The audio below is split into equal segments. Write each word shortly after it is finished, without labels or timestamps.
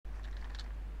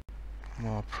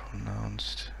more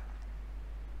pronounced.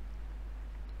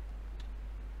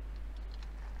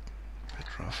 A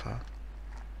bit rougher.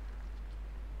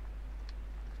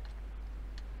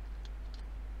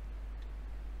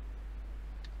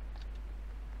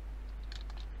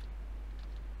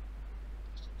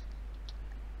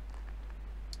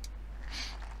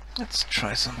 Let's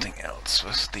try something else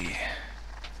with the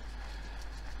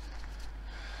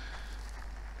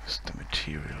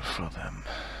material for them.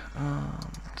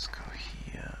 Let's go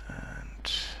here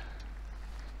and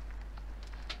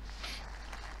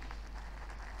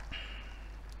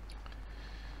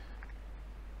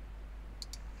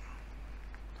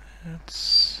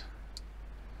let's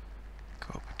go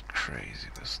a bit crazy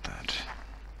with that.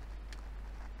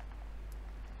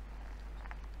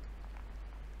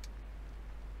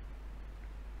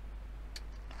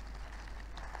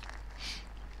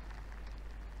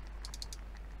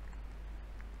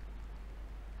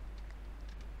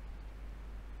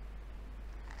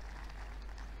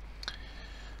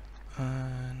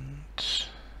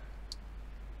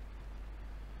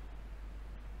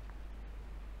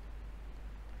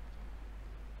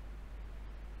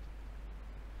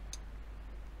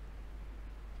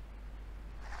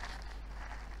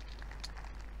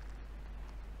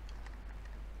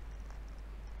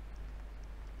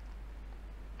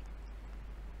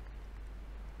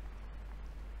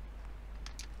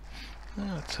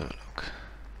 Let's have a look.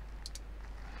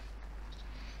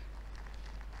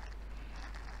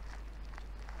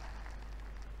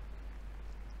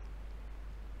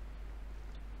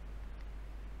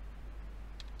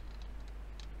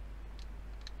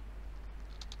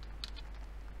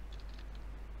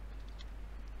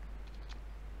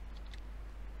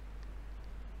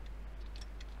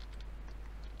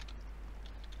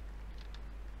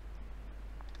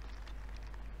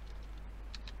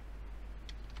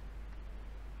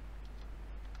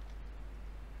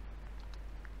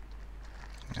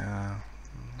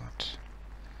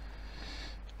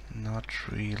 Not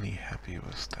really happy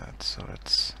with that, so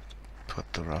let's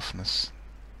put the roughness,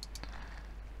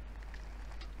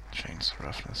 change the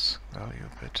roughness value a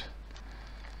bit.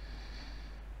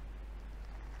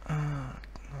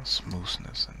 No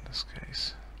smoothness in this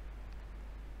case.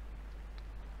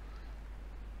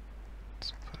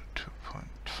 Let's put it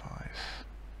 2.5.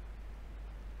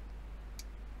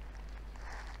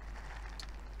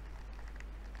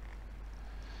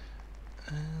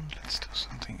 And let's do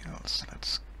something else.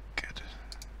 Let's get a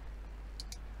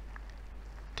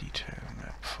detail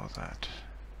map for that.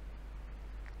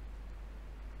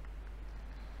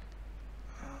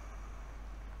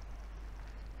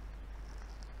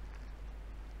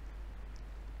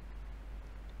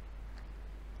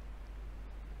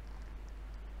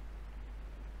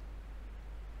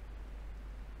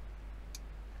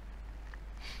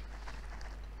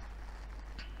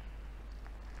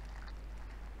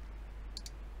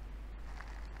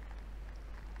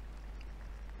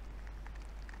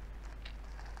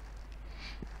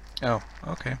 Oh,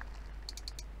 okay.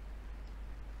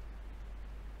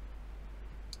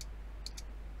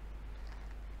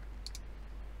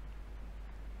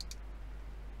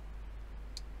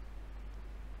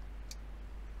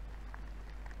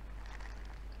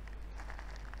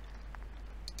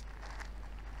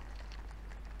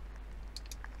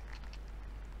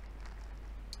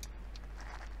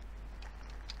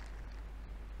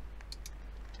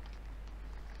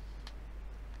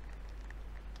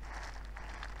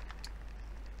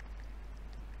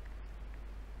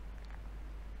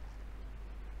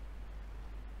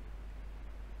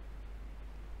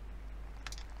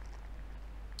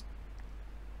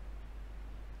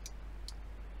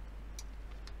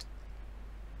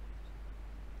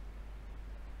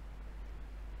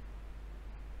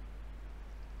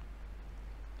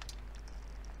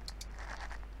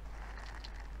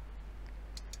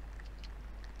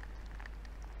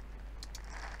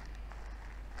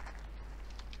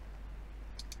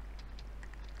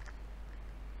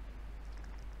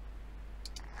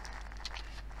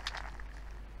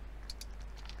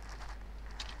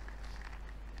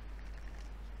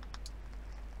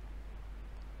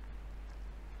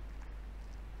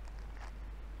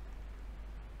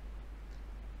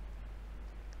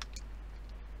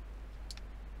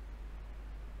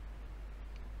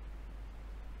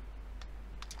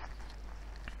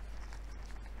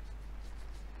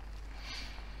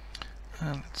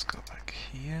 Let's go back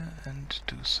here and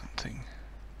do something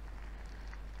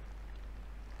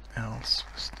else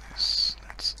with this.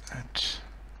 Let's add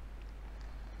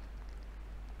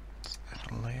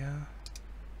a layer.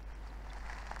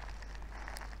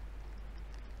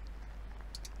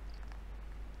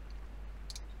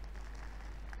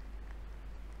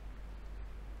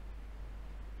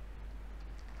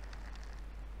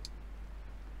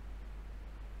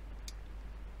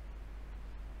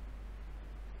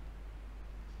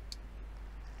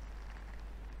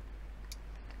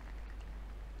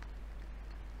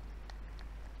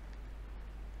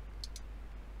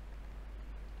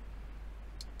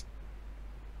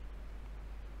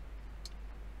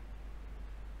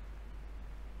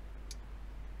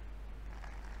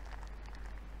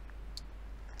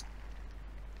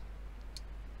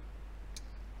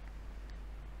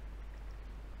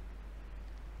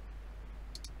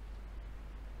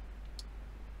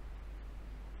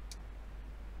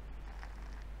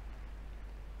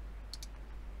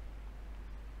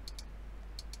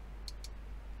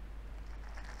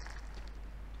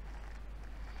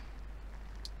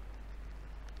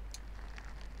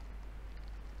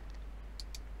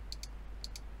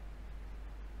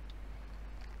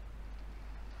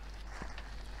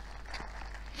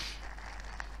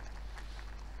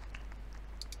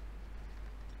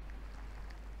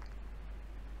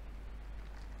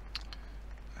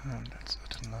 and let's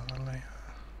add another layer.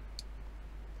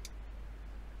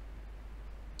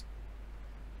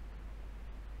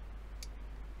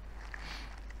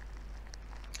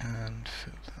 And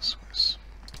fill this with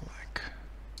black.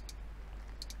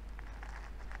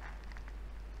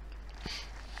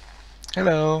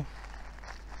 Hello!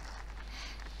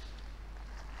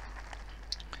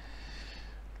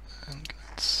 And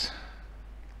let's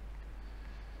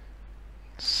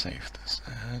save this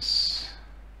as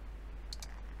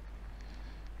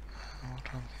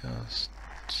what are the others?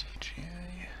 TGA.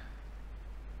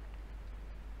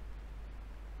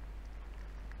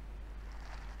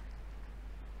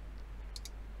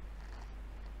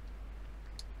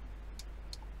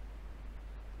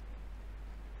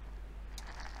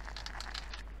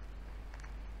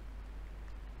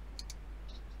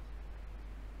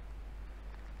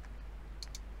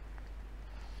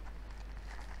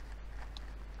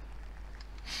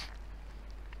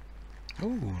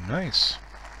 Ooh, nice.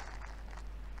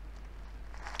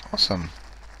 Awesome.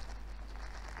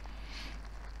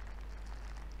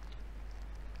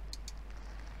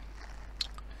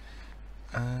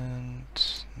 And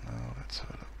now let's have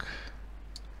a look.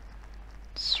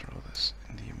 Let's throw this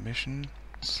in the emission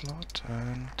slot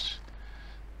and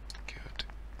give it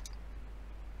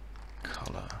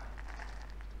color.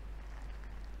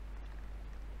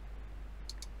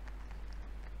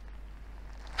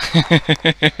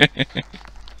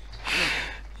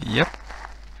 Yep.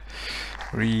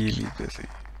 Really busy.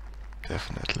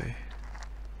 Definitely.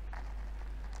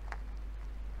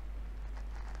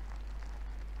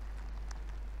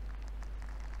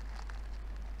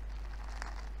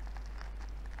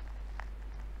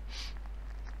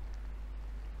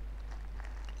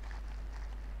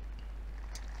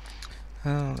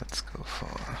 Let's go for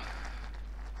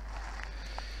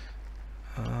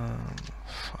 5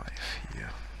 here.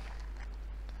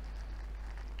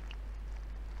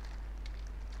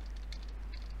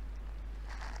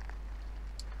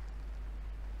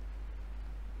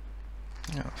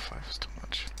 No, 5 is too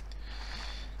much.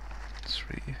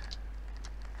 3.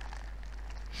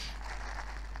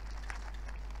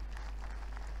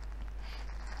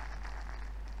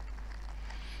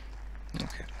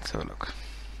 Okay, let's have a look.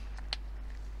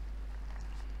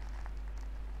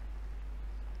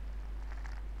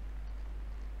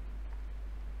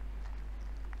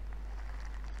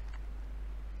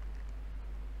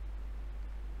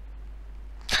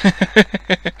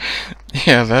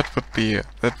 Yeah, that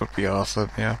would be awesome,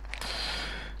 yeah.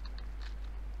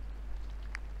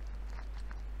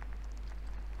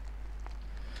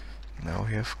 Now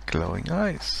we have glowing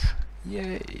eyes.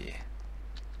 Yay!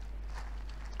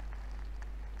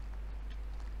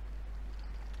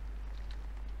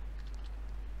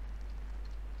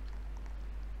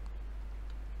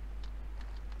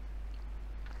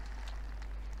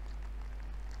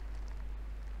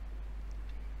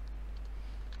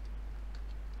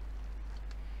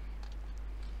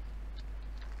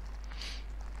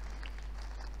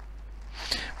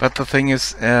 But the thing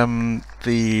is,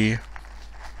 the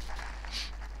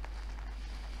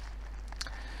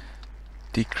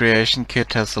creation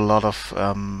kit has a lot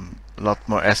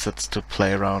more assets to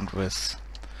play around with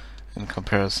in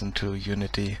comparison to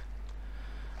Unity,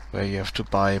 where you have to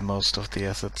buy most of the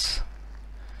assets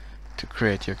to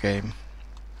create your game.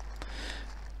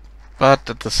 But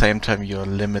at the same time, you're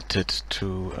limited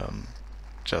to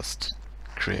just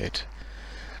create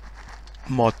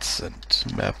mods and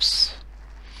maps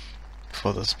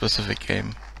for the specific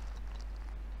game.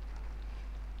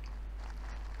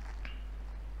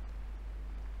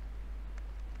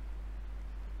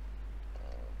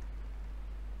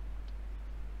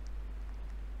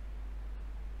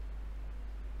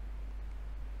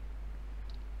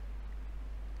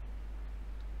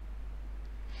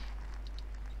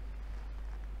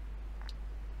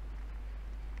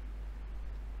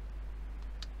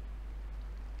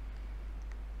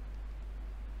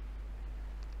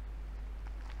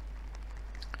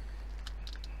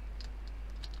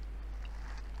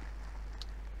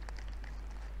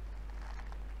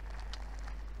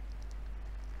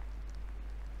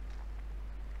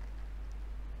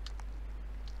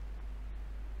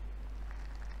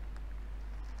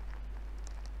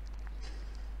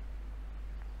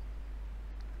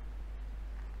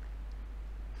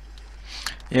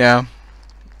 Yeah,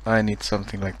 I need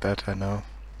something like that, I know.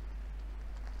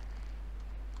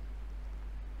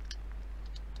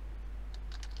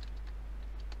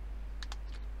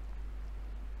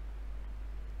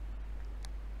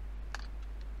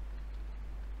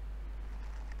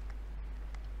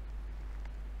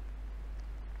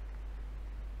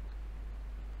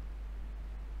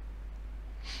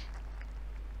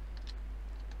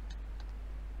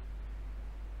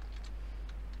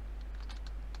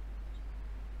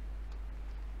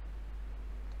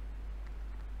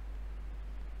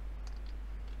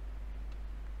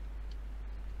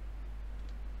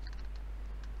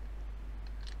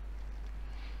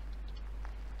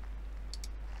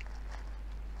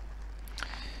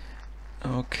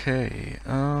 Okay,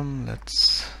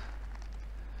 let's...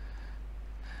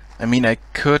 I mean, I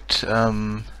could,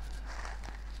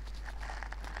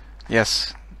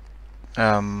 yes,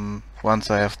 once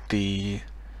I have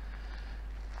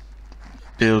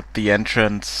built the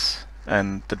entrance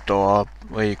and the door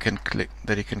where you can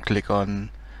click on,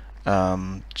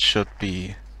 should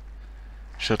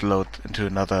load into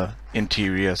another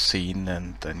interior scene,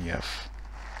 and then you have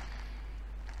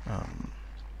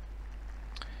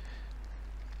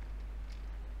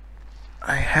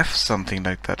I have something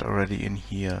like that already in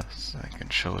here, so I can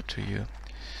show it to you.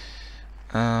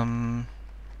 The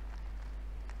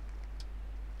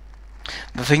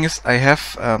thing is, I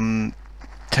have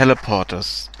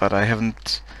teleporters, but I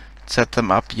haven't set them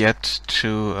up yet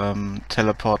to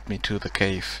teleport me to the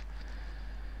cave.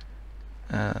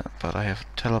 But I have a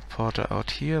teleporter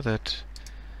out here that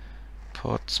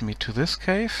ports me to this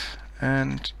cave,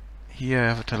 and here I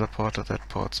have a teleporter that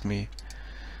ports me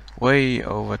way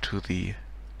over to the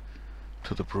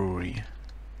brewery.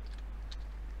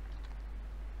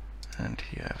 And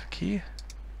here I have a key,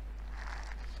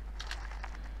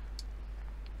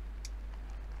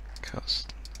 because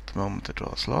at the moment the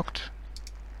door is locked.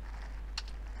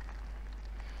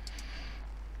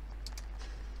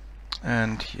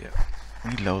 And here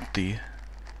we load the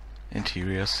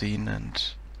interior scene,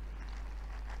 and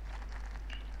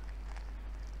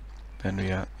then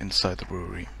we are inside the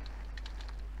brewery.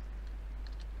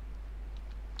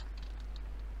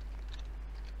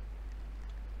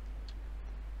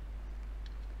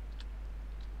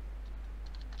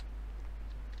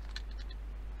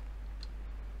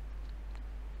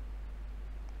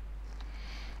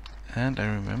 And I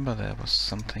remember there was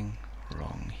something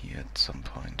wrong here at some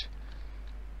point.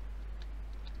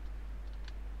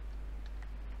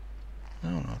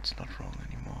 No, it's not wrong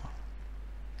anymore.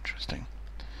 Interesting.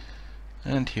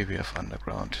 And here we have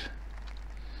underground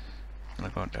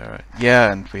area.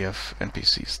 Yeah, and we have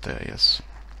NPCs there, yes.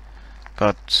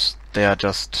 But they are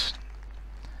just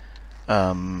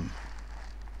doing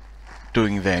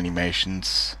the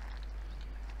animations.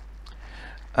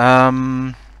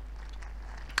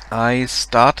 I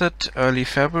started early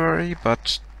February,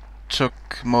 but took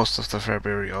most of the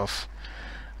February off,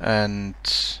 and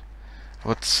I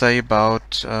would say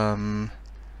about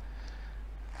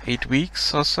 8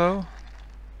 weeks or so,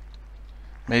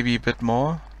 maybe a bit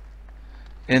more.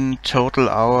 In total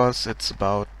hours it's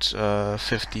about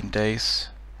 15 days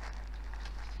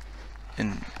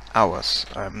in hours.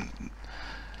 I'm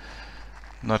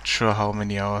not sure how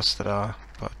many hours that are,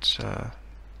 but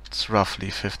it's roughly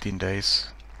 15 days.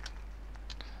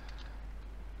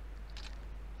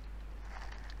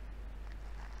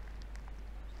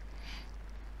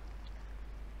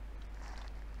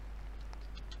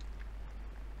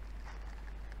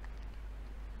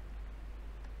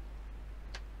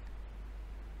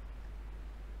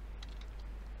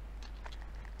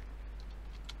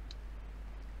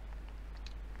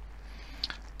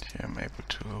 Here I'm able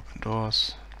to open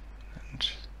doors,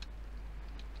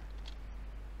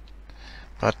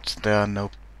 but there are no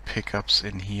pickups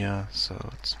in here,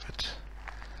 so it's a bit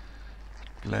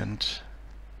bland.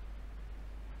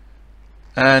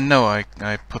 No, I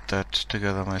put that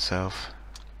together myself.